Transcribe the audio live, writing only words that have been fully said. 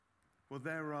Well,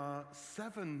 there are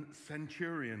 7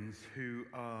 centurions who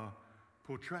are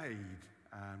portrayed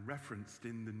and referenced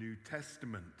in the New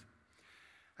Testament.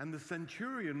 And the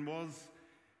centurion was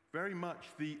very much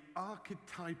the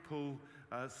archetypal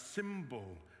symbol,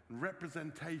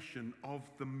 representation of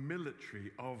the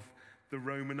military of the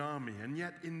Roman army. And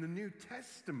yet in the New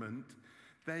Testament,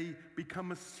 they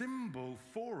become a symbol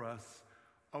for us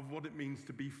of what it means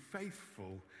to be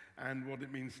faithful and what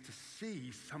it means to see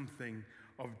something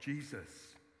of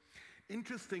Jesus.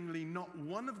 Interestingly, not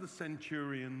one of the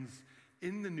centurions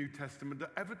in the New Testament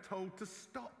are ever told to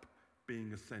stop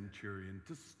being a centurion,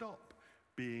 to stop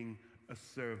being a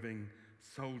serving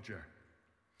soldier.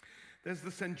 There's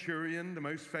the centurion, the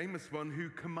most famous one, who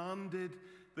commanded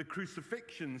the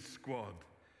crucifixion squad.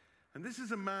 And this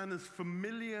is a man as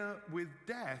familiar with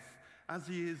death as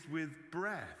he is with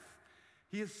breath.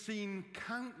 He has seen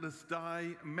countless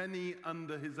die, many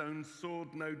under his own sword,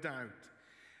 no doubt.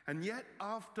 And yet,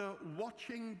 after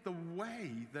watching the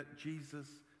way that Jesus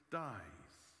dies,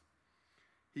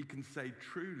 he can say,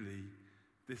 truly,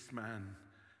 this man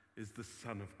is the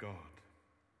Son of God.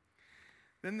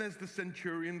 Then there's the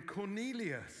centurion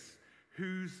Cornelius,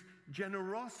 whose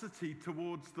generosity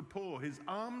towards the poor, his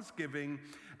almsgiving,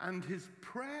 and his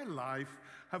prayer life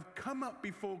have come up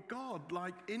before God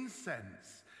like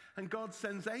incense. And God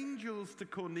sends angels to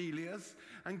Cornelius,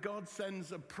 and God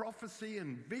sends a prophecy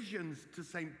and visions to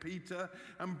St. Peter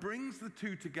and brings the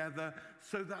two together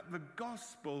so that the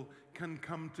gospel can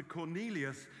come to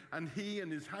Cornelius and he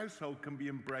and his household can be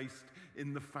embraced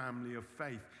in the family of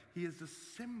faith. He is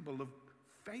a symbol of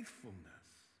faithfulness.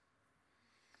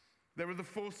 There are the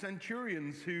 4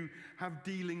 centurions who have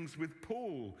dealings with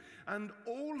Paul, and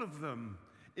all of them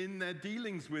in their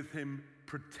dealings with him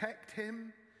protect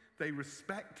him, they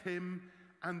respect him,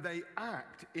 and they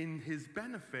act in his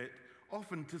benefit,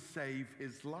 often to save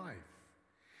his life.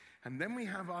 And then we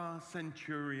have our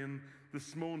centurion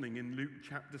this morning in Luke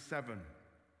chapter 7.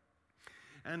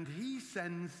 And he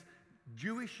sends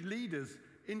Jewish leaders,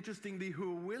 interestingly,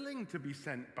 who are willing to be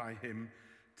sent by him,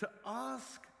 to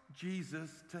ask Jesus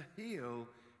to heal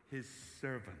his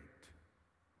servant.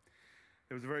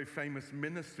 There was a very famous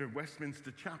minister of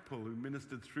Westminster Chapel who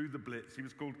ministered through the Blitz. He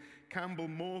was called Campbell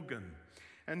Morgan.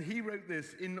 And he wrote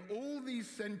this: in all these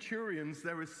centurions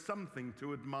there is something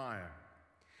to admire.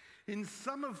 In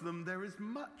some of them there is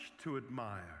much to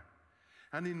admire.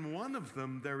 And in one of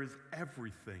them there is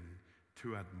everything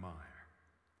to admire.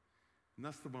 And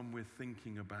that's the one we're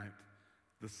thinking about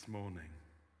this morning.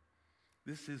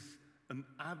 This is an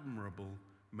admirable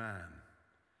man.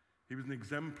 He was an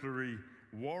exemplary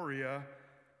warrior,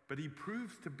 but he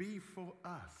proves to be for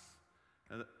us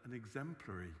an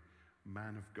exemplary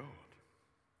man of God.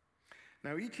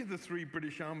 Now, each of the 3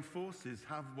 British Armed Forces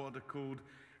have what are called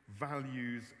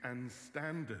values and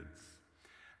standards.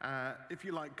 If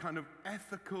you like, kind of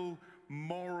ethical,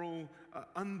 moral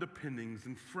underpinnings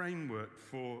and framework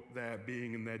for their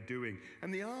being and their doing.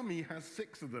 And the army has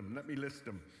 6 of them. Let me list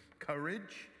them: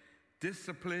 courage,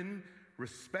 discipline,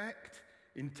 respect,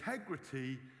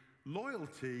 integrity,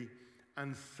 loyalty,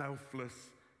 and selfless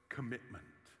commitment.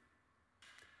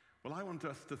 Well, I want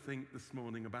us to think this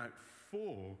morning about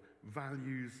 4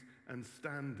 values and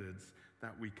standards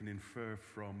that we can infer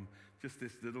from just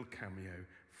this little cameo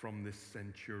from this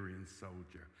centurion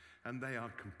soldier. And they are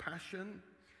compassion,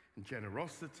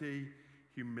 generosity,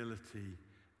 humility,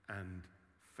 and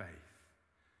faith.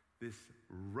 This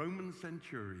Roman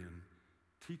centurion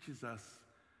teaches us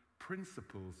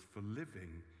principles for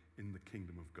living in the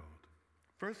kingdom of God.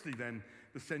 Firstly, then,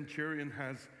 the centurion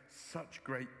has such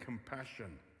great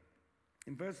compassion.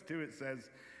 In verse 2 it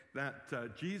says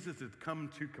that Jesus had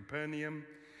come to Capernaum,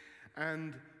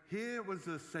 and here was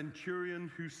a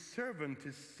centurion whose servant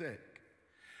is sick.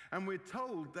 And we're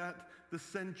told that the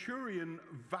centurion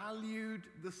valued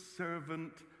the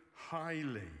servant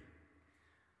highly.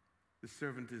 The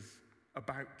servant is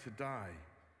about to die.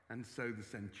 And so the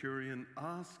centurion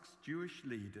asks Jewish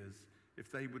leaders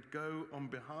if they would go on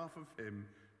behalf of him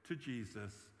to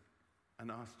Jesus and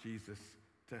ask Jesus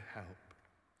to help.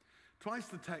 Twice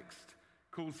the text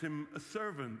calls him a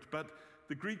servant, but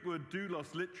the Greek word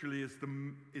doulos literally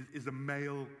is a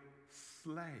male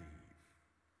slave.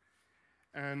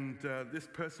 And this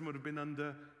person would have been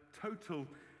under total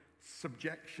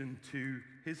subjection to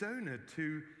his owner,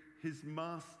 to his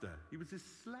master. He was his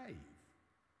slave.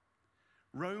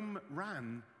 Rome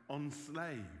ran on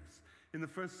slaves. In the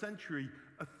 1st century,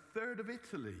 a third of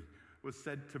Italy was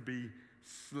said to be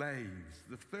slaves,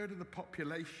 the third of the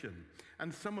population.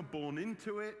 And some are born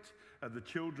into it, the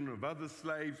children of other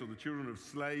slaves or the children of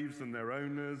slaves and their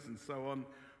owners and so on.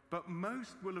 But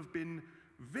most will have been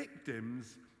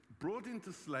victims brought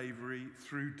into slavery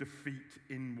through defeat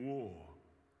in war.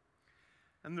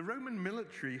 And the Roman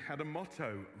military had a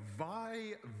motto,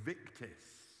 "Vi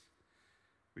victis,"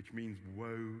 which means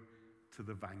woe to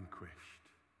the vanquished.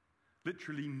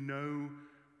 Literally, no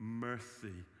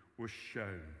mercy was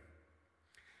shown.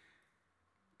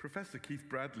 Professor Keith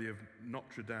Bradley of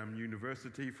Notre Dame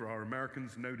University, for our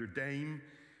Americans, Notre Dame,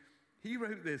 he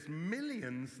wrote this: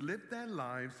 millions lived their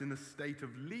lives in a state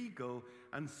of legal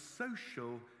and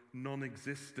social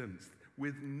non-existence,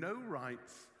 with no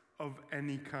rights of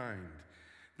any kind.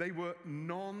 They were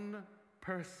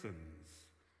non-persons.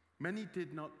 Many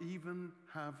did not even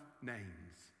have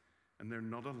names, and they're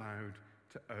not allowed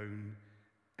to own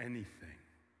anything.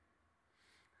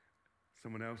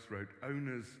 Someone else wrote,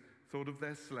 owners thought of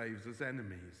their slaves as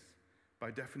enemies.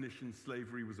 By definition,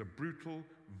 slavery was a brutal,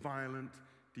 violent,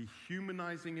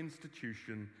 dehumanizing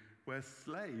institution where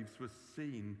slaves were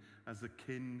seen as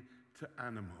akin to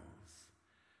animals.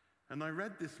 And I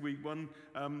read this week one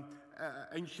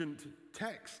ancient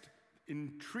text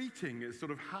in treating as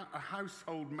sort of a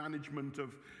household management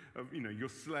of your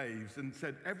slaves, and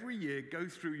said every year go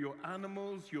through your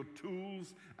animals, your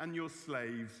tools, and your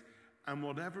slaves, and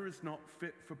whatever is not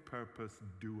fit for purpose,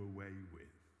 do away with.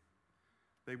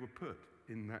 They were put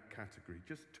in that category,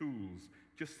 just tools,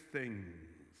 just things.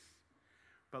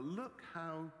 But look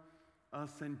how our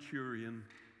centurion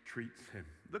treats him.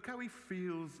 Look how he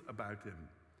feels about him.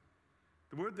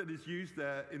 The word that is used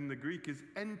there in the Greek is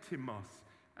entimos,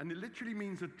 and it literally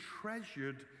means a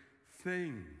treasured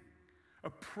thing, a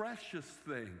precious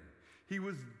thing. He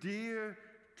was dear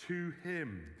to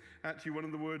him. Actually, one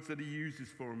of the words that he uses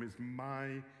for him is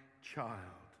my child.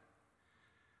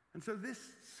 And so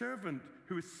this servant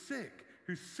who is sick,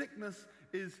 whose sickness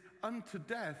is unto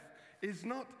death, is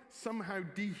not somehow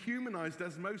dehumanized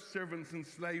as most servants and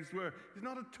slaves were. He's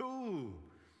not a tool.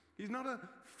 He's not a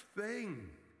thing.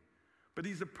 But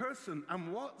he's a person.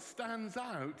 And what stands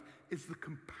out is the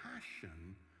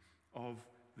compassion of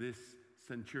this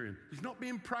centurion. He's not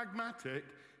being pragmatic.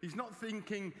 He's not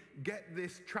thinking, get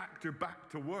this tractor back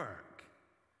to work.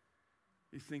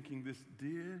 He's thinking, this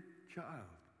dear child,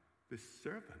 this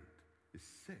servant is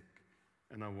sick,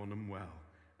 and I want him well,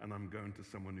 and I'm going to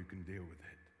someone who can deal with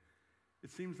it. It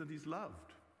seems that he's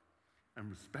loved and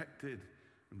respected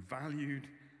and valued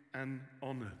and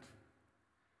honored.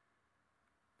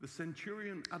 The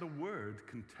centurion, at a word,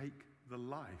 can take the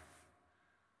life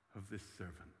of this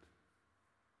servant.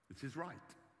 It's his right.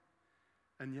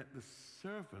 And yet the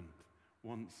servant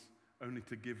wants only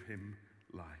to give him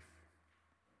life.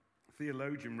 A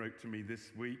theologian wrote to me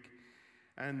this week,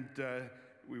 and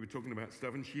we were talking about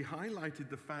stuff, and she highlighted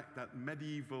the fact that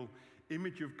medieval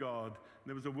image of God,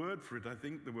 there was a word for it. I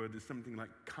think the word is something like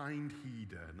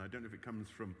kindheder, and I don't know if it comes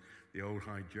from the Old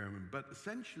High German, but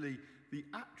essentially the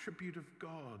attribute of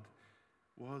God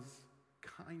was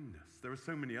kindness. There are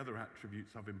so many other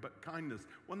attributes of him, but kindness,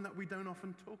 one that we don't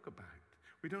often talk about,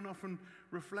 we don't often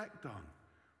reflect on.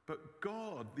 But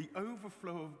God, the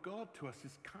overflow of God to us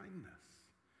is kindness.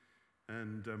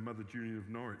 And Mother Julian of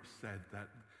Norwich said that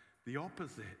the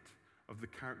opposite of the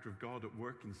character of God at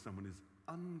work in someone is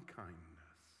unkindness.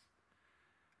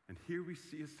 And here we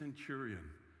see a centurion,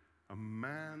 a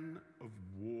man of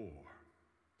war,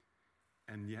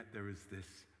 and yet there is this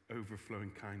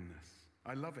overflowing kindness.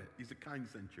 I love it. He's a kind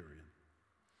centurion.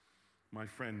 My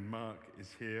friend Mark is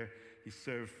here. He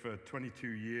served for 22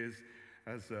 years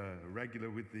as a regular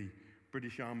with the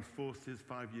British Armed Forces,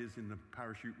 5 years in the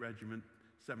Parachute Regiment,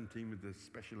 17 with the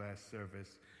Special Air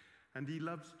Service, and he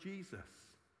loves Jesus.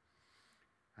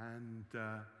 And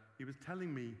he was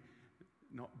telling me,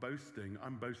 not boasting,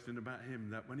 I'm boasting about him,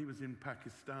 that when he was in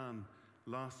Pakistan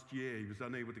last year, he was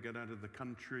unable to get out of the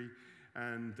country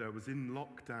and was in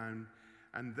lockdown.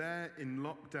 And there in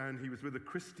lockdown, he was with a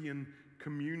Christian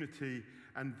community,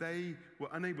 and they were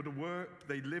unable to work.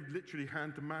 They lived literally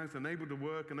hand to mouth, unable to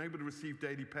work, unable to receive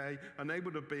daily pay,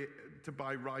 unable to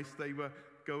buy rice. They were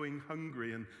going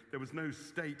hungry, and there was no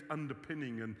state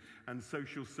underpinning and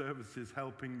social services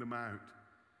helping them out.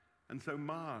 And so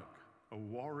Mark, a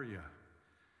warrior,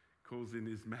 calls in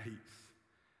his mates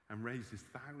and raises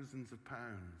thousands of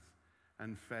pounds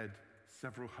and fed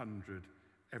several hundred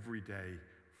every day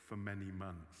for many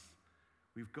months.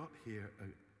 We've got here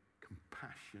a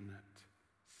compassionate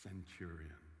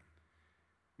centurion.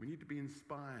 We need to be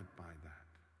inspired by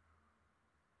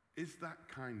that. Is that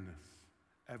kindness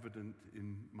evident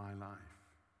in my life?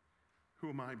 Who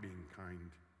am I being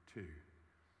kind to?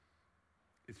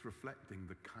 It's reflecting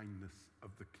the kindness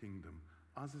of the kingdom.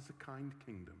 Ours is a kind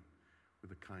kingdom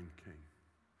with a kind king.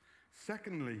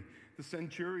 Secondly, the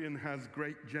centurion has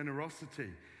great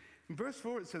generosity. In verse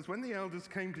 4 it says, when the elders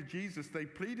came to Jesus, they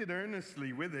pleaded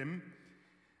earnestly with him,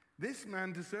 this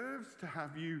man deserves to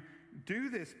have you do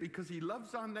this because he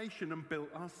loves our nation and built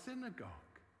our synagogue.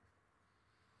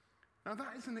 Now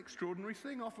that is an extraordinary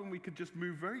thing. Often we could just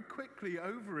move very quickly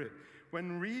over it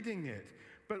when reading it.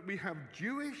 But we have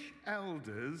Jewish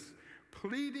elders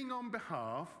pleading on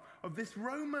behalf of this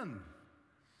Roman,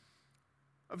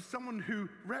 of someone who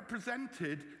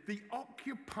represented the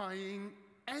occupying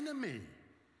enemy.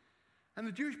 And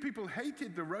the Jewish people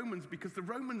hated the Romans because the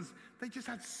Romans, they just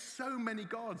had so many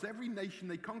gods. Every nation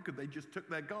they conquered, they just took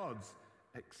their gods,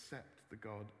 except the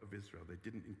God of Israel. They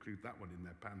didn't include that one in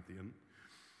their pantheon.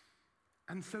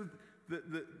 And so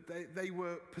they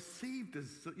were perceived as,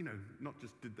 not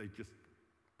just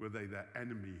were they their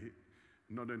enemy,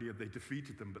 not only had they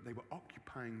defeated them, but they were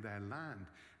occupying their land.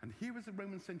 And here was a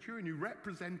Roman centurion who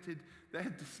represented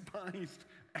their despised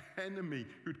enemy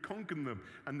who'd conquered them.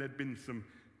 And there'd been some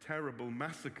terrible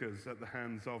massacres at the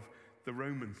hands of the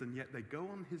Romans. And yet they go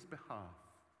on his behalf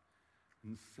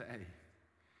and say,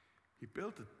 he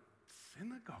built a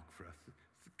synagogue for us.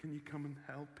 Can you come and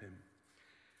help him?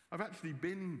 I've actually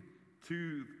been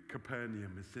to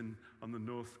Capernaum. It's on the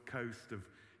north coast of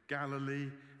Galilee,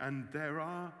 and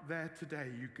there today.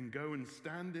 You can go and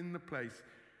stand in the place,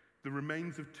 the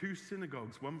remains of two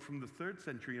synagogues, one from the 3rd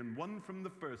century and one from the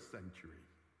 1st century.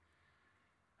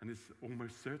 And it's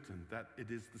almost certain that it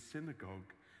is the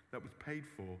synagogue that was paid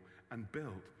for and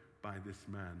built by this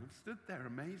man. I've stood there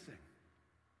amazing.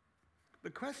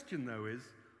 The question, though, is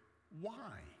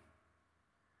why?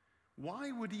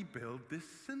 Why would he build this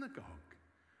synagogue?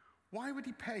 Why would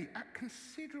he pay at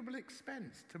considerable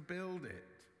expense to build it?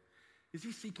 Is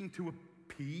he seeking to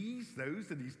appease those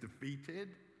that he's defeated?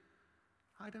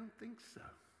 I don't think so.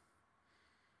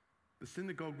 The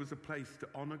synagogue was a place to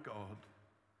honor God,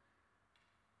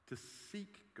 to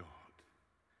seek God,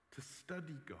 to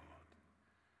study God.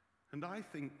 And I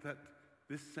think that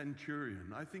this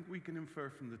centurion, I think we can infer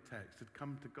from the text, had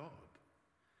come to God.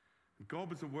 And God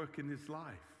was at work in his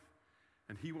life.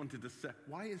 And he wanted to say,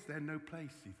 why is there no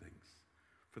place, he thinks,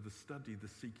 for the study, the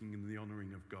seeking, and the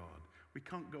honoring of God? We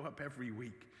can't go up every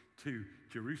week to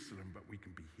Jerusalem, but we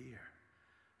can be here.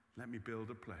 Let me build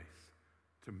a place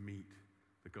to meet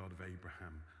the God of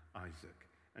Abraham, Isaac,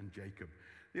 and Jacob.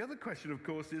 The other question, of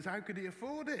course, is how could he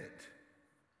afford it?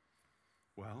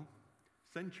 Well,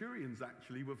 centurions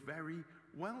actually were very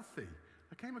wealthy.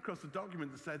 I came across a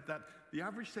document that said that the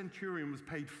average centurion was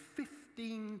paid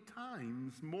 15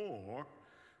 times more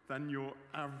than your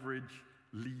average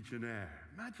legionnaire.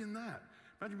 Imagine that.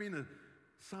 Imagine being a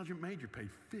sergeant major paid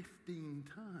 15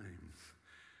 times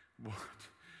what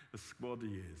a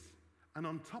squaddy is. And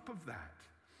on top of that,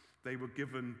 they were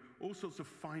given all sorts of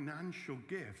financial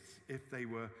gifts if they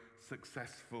were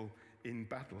successful in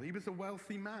battle. He was a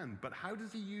wealthy man, but how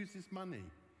does he use his money?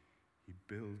 He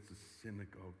builds a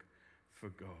synagogue for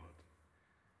God.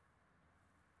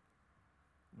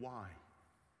 Why?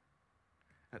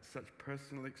 At such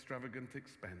personal, extravagant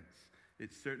expense.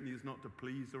 It certainly is not to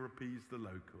please or appease the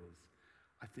locals.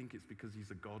 I think it's because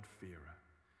he's a God-fearer.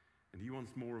 And he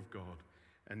wants more of God.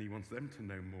 And he wants them to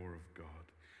know more of God.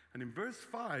 And in verse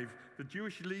 5, the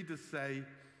Jewish leaders say,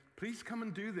 please come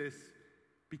and do this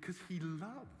because he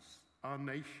loves our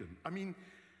nation. I mean,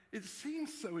 it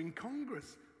seems so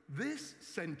incongruous. This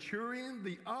centurion,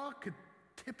 the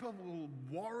archetypal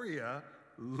warrior,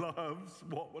 loves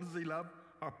what? What does he love?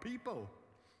 Our people.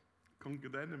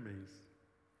 Conquered enemies.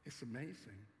 It's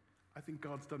amazing. I think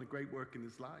God's done a great work in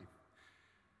his life.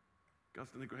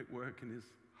 God's done a great work in his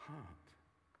heart.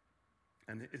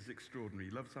 And it is extraordinary.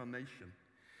 He loves our nation.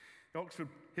 The Oxford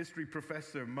history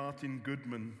professor Martin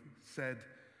Goodman said,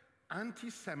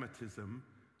 anti-Semitism,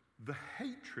 the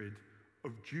hatred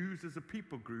of Jews as a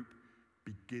people group,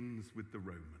 begins with the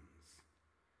Romans.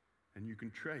 And you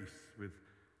can trace with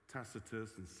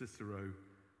Tacitus and Cicero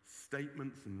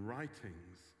statements and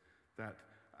writings that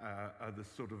are the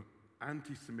sort of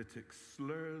anti-Semitic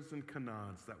slurs and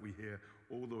canards that we hear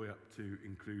all the way up to,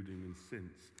 including and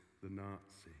since, the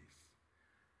Nazis.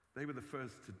 They were the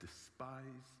first to despise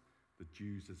the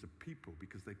Jews as a people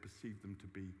because they perceived them to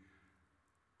be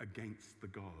against the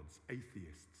gods,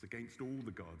 atheists, against all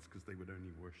the gods because they would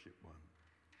only worship one.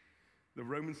 The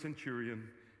Roman centurion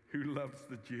who loves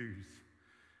the Jews.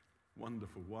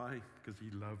 Wonderful. Why? Because he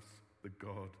loves the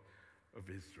God of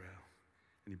Israel.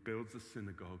 And he builds a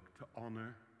synagogue to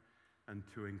honor and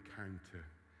to encounter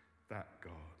that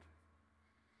God.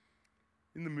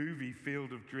 In the movie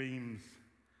Field of Dreams,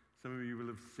 some of you will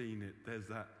have seen it, there's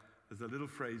a little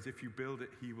phrase, if you build it,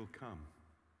 he will come.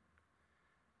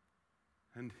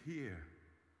 And here,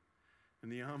 in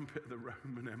the armpit of the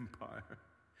Roman Empire,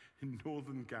 in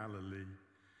northern Galilee.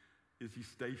 Is he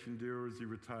stationed here or is he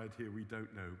retired here? We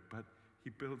don't know. But he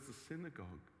builds a synagogue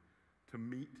to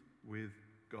meet with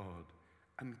God.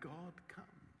 And God comes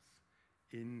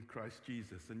in Christ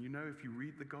Jesus. And you know, if you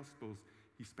read the Gospels,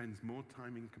 he spends more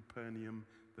time in Capernaum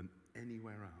than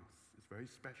anywhere else. It's very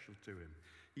special to him.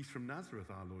 He's from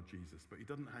Nazareth, our Lord Jesus, but he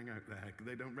doesn't hang out there.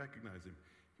 They don't recognize him.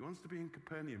 He wants to be in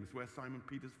Capernaum. It's where Simon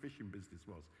Peter's fishing business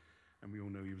was. And we all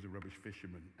know he was a rubbish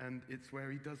fisherman. And it's where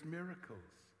he does miracles.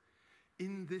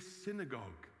 In this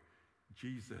synagogue,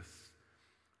 Jesus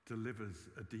delivers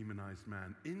a demonized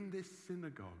man. In this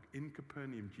synagogue, in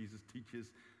Capernaum, Jesus teaches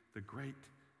the great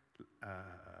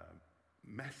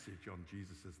message on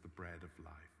Jesus as the bread of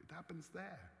life. It happens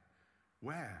there.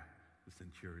 Where the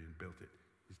centurion built it,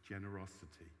 his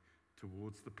generosity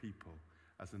towards the people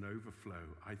as an overflow,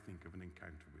 I think, of an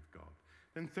encounter with God.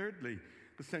 Then thirdly,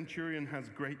 the centurion has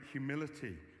great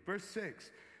humility. Verse 6,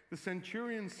 the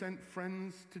centurion sent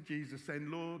friends to Jesus saying,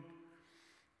 Lord,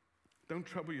 don't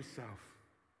trouble yourself.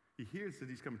 He hears that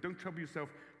he's coming. Don't trouble yourself.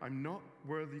 I'm not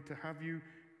worthy to have you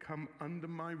come under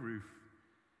my roof.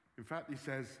 In fact, he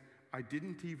says, I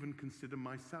didn't even consider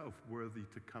myself worthy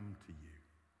to come to you.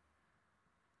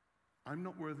 I'm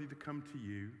not worthy to come to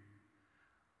you.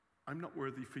 I'm not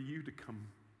worthy for you to come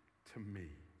to me.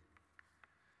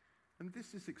 And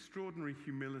this is extraordinary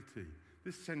humility.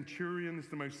 This centurion is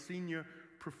the most senior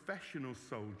professional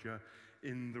soldier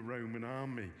in the Roman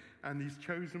army. And he's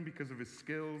chosen because of his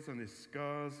skills and his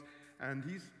scars. And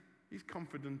he's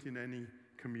confident in any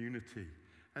community.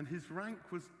 And his rank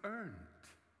was earned.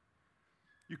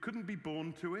 You couldn't be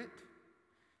born to it.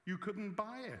 You couldn't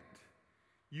buy it.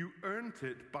 You earned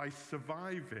it by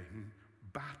surviving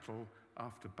battle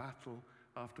after battle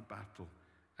after battle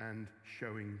and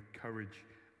showing courage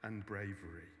and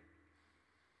bravery.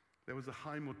 There was a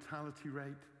high mortality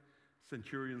rate.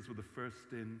 Centurions were the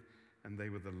first in, and they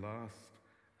were the last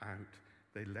out.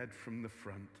 They led from the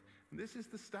front. And this is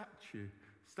the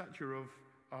stature of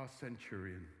our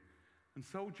centurion. And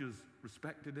soldiers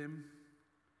respected him,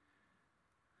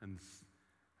 and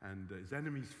his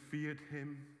enemies feared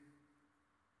him.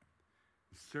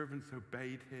 His servants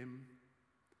obeyed him.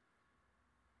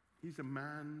 He's a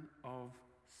man of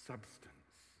substance.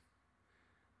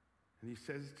 And he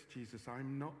says to Jesus,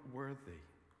 I'm not worthy.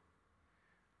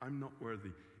 I'm not worthy.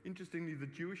 Interestingly, the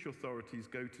Jewish authorities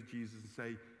go to Jesus and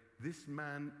say, this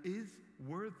man is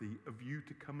worthy of you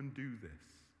to come and do this.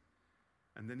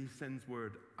 And then he sends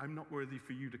word, I'm not worthy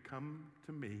for you to come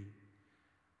to me,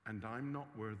 and I'm not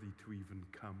worthy to even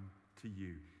come to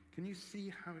you. Can you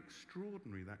see how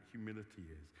extraordinary that humility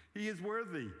is? He is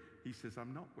worthy. He says,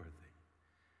 I'm not worthy.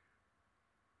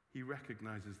 He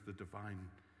recognizes the divine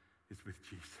is with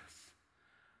Jesus.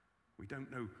 We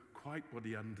don't know quite what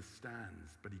he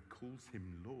understands, but he calls him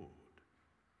Lord.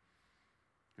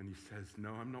 And he says,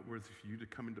 no, I'm not worthy for you to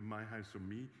come into my house or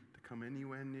me to come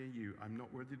anywhere near you. I'm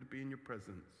not worthy to be in your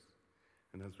presence.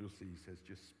 And as we'll see, he says,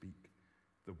 just speak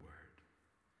the word.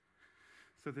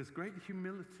 So there's great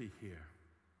humility here.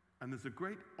 And there's a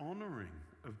great honoring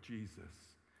of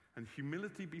Jesus. And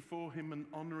humility before him and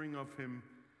honoring of him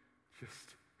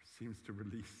just seems to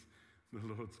release the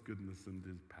Lord's goodness and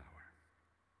his power.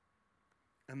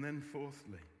 And then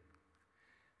fourthly,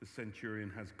 the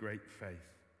centurion has great faith.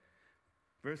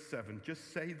 Verse 7,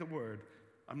 just say the word.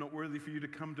 I'm not worthy for you to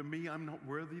come to me. I'm not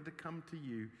worthy to come to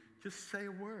you. Just say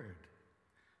a word,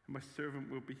 and my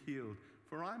servant will be healed.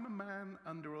 For I'm a man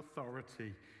under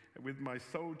authority. With my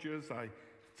soldiers, I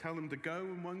tell him to go,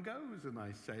 and one goes, and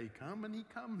I say, come, and he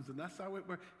comes. And that's how it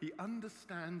works. He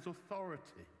understands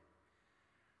authority.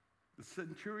 The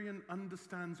centurion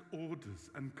understands orders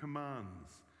and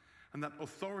commands. And that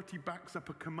authority backs up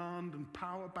a command, and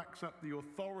power backs up the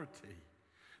authority.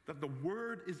 That the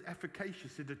word is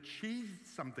efficacious. It achieves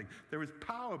something. There is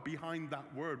power behind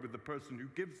that word with the person who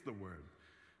gives the word,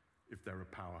 if they're a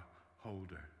power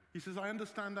holder. He says, I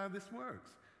understand how this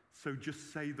works. So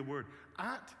just say the word.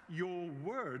 At your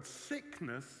word,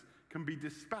 sickness can be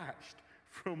dispatched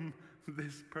from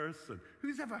this person.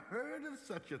 Who's ever heard of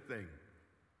such a thing?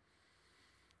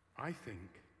 I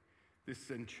think this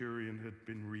centurion had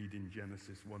been reading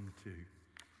Genesis 1:2.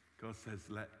 God says,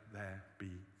 let there be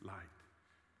light.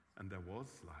 And there was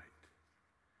light.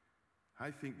 I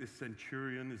think this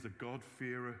centurion is a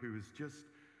God-fearer who is just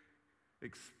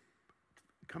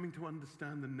coming to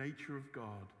understand the nature of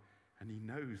God. And he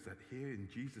knows that here in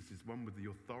Jesus is one with the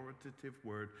authoritative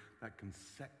word that can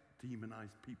set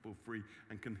demonized people free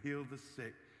and can heal the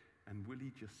sick. And will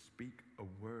he just speak a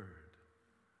word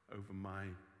over my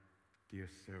dear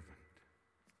servant?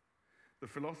 The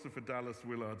philosopher Dallas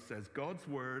Willard says, God's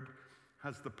word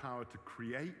has the power to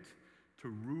create, to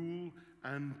rule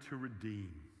and to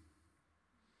redeem.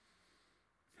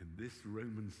 And this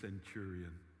Roman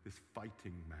centurion, this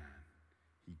fighting man,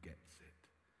 he gets it.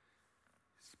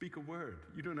 Speak a word.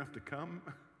 You don't have to come.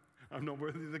 I'm not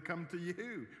worthy to come to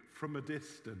you. From a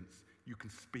distance, you can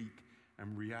speak,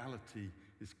 and reality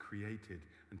is created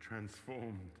and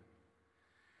transformed.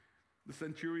 The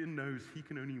centurion knows he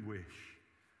can only wish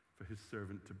for his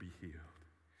servant to be healed,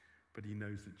 but he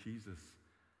knows that Jesus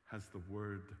has the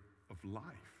word of life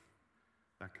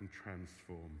that can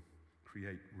transform,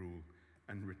 create, rule,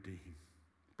 and redeem.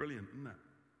 Brilliant, isn't it?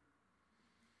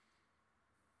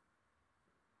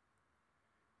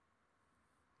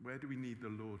 Where do we need the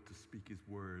Lord to speak his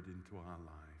word into our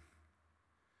life?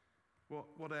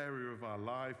 What area of our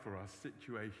life or our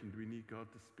situation do we need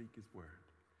God to speak his word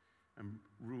and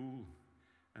rule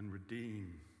and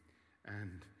redeem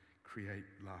and create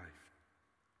life?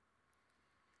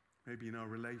 Maybe in our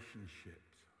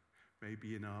relationships,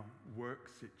 maybe in our work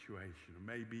situation, or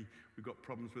maybe we've got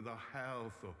problems with our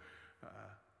health, or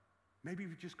maybe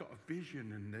we've just got a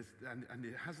vision and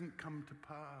it hasn't come to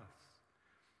pass.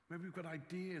 Maybe we've got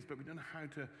ideas, but we don't know how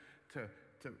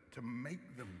to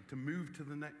make them, to move to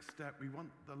the next step. We want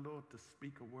the Lord to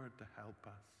speak a word to help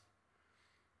us,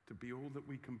 to be all that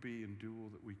we can be and do all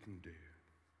that we can do.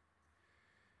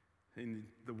 And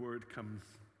the word comes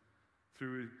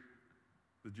through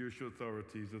the Jewish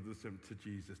authorities to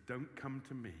Jesus. Don't come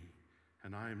to me,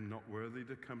 and I am not worthy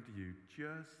to come to you.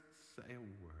 Just say a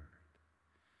word.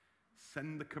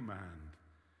 Send the command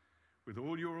with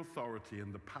all your authority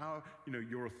and the power,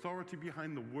 your authority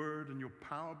behind the word and your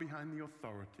power behind the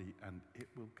authority, and it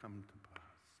will come to pass.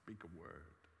 Speak a word.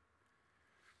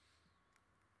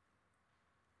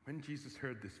 When Jesus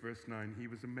heard this, verse 9, he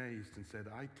was amazed and said,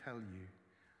 I tell you,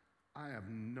 I have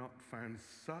not found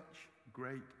such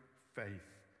great faith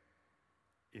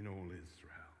in all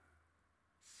Israel.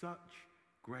 Such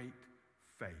great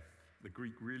faith. The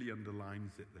Greek really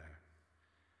underlines it there.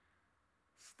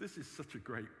 This is such a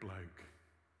great bloke,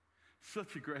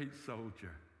 such a great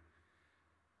soldier,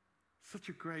 such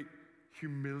a great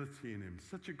humility in him,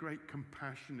 such a great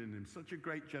compassion in him, such a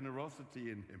great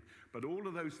generosity in him. But all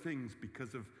of those things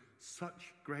because of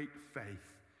such great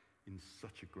faith in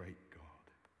such a great God.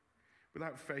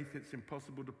 Without faith, it's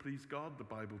impossible to please God, the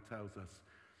Bible tells us.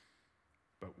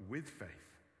 But with faith,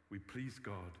 we please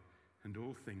God, and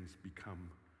all things become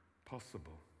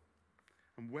possible.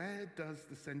 And where does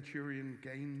the centurion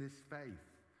gain this faith?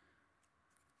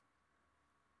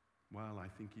 Well, I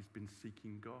think he's been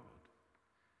seeking God.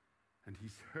 And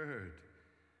he's heard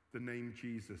the name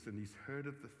Jesus, and he's heard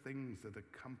of the things that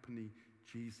accompany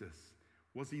Jesus.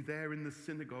 Was he there in the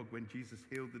synagogue when Jesus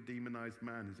healed the demonized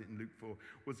man? Is it in Luke 4?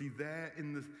 Was he there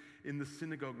in the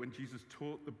synagogue when Jesus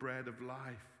taught the bread of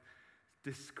life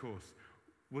discourse?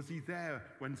 Was he there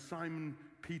when Simon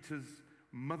Peter's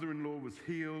mother-in-law was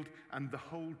healed and the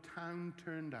whole town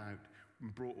turned out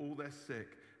and brought all their sick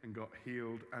and got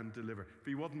healed and delivered? If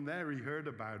he wasn't there, he heard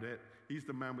about it. He's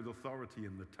the man with authority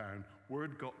in the town.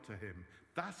 Word got to him.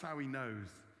 That's how he knows.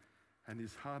 And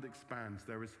his heart expands.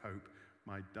 There is hope.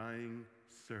 My dying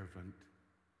servant,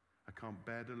 I can't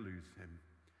bear to lose him.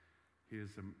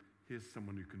 Here's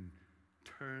someone who can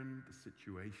turn the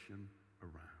situation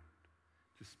around.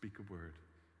 Just speak a word.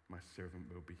 My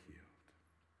servant will be healed.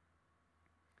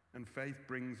 And faith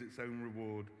brings its own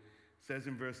reward. It says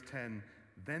in verse 10,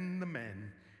 then the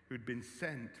men who'd been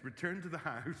sent returned to the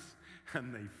house,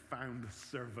 and they found the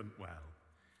servant well.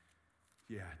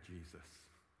 Yeah, Jesus.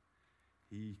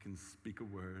 He can speak a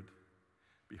word.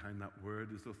 Behind that word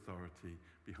is authority.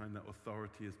 Behind that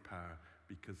authority is power,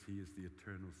 because he is the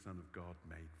eternal Son of God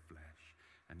made flesh,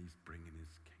 and he's bringing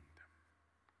his kingdom.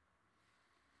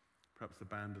 Perhaps the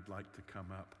band would like to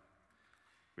come up.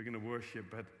 We're going to worship,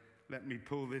 but let me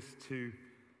pull this to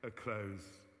a close.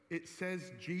 It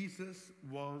says Jesus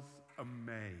was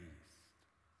amazed.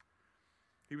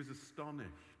 He was astonished.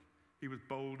 He was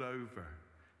bowled over.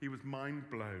 He was mind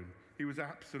blown. He was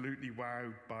absolutely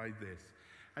wowed by this.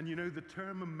 And the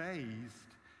term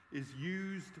amazed is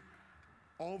used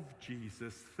of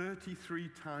Jesus 33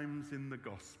 times in the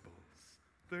Gospels.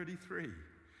 33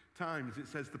 times it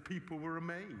says the people were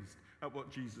amazed at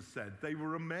what Jesus said. They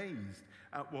were amazed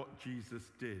at what Jesus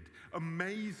did.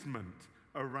 Amazement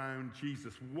around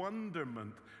Jesus,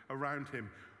 wonderment around him.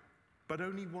 But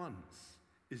only once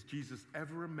is Jesus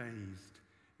ever amazed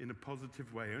in a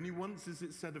positive way. Only once is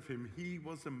it said of him, he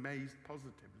was amazed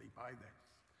positively by this.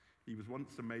 He was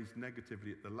once amazed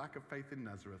negatively at the lack of faith in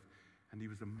Nazareth, and he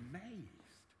was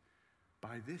amazed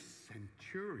by this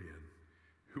centurion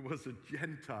who was a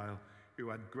Gentile who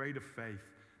had greater faith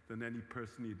than any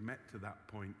person he'd met to that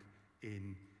point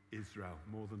in Israel,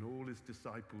 more than all his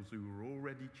disciples who were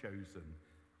already chosen,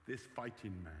 this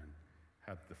fighting man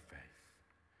had the faith.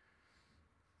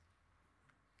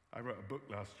 I wrote a book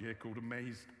last year called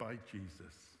Amazed by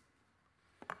Jesus.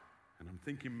 And I'm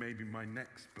thinking maybe my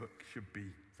next book should be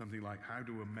something like How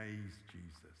to Amaze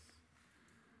Jesus.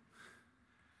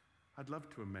 I'd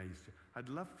love to amaze you. I'd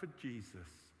love for Jesus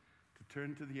to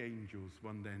turn to the angels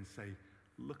one day and say,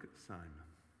 look at Simon.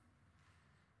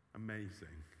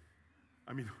 Amazing.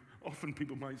 I mean, often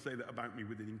people might say that about me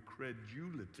with an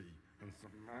incredulity. It's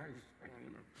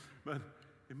amazing. But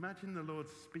imagine the Lord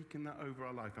speaking that over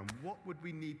our life. And what would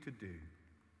we need to do?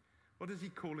 What is he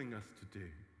calling us to do?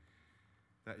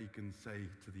 That he can say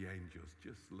to the angels,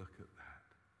 just look at that.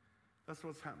 That's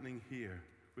what's happening here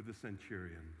with the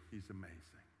centurion. He's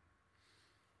amazing.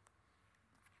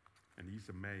 And he's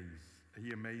amazed.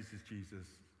 He amazes Jesus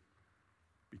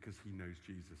because he knows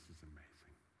Jesus is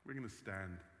amazing. We're going to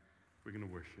stand. We're going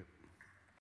to worship.